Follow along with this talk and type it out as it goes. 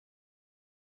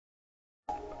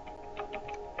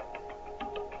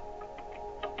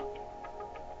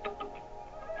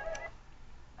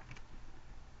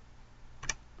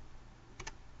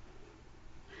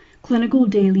clinical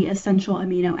daily essential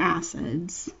amino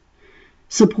acids.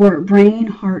 Support brain,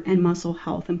 heart, and muscle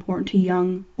health. Important to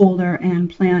young, older, and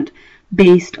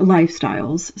plant-based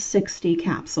lifestyles. 60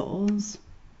 capsules.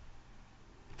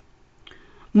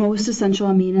 Most essential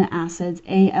amino acids,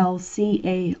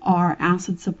 ALCAR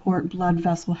acids, support blood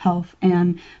vessel health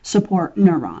and support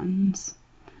neurons.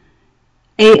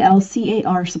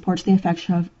 ALCAR supports the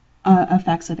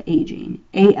effects of aging.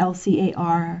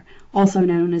 ALCAR, also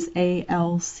known as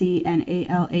ALC and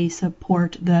ALA,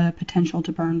 support the potential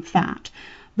to burn fat.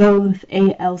 Both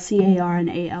ALCAR and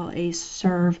ALA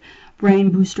serve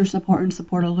brain booster support and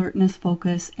support alertness,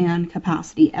 focus, and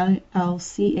capacity.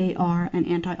 ALCAR, an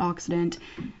antioxidant.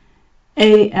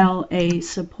 ALA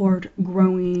support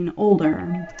growing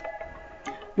older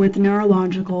with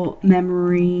neurological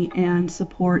memory and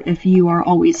support if you are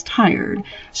always tired.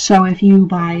 So if you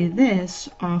buy this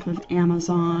off of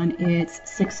Amazon, it's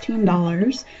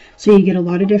 $16. So you get a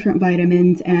lot of different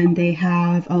vitamins, and they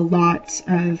have a lot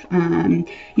of,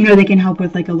 they can help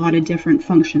with like a lot of different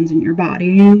functions in your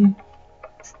body.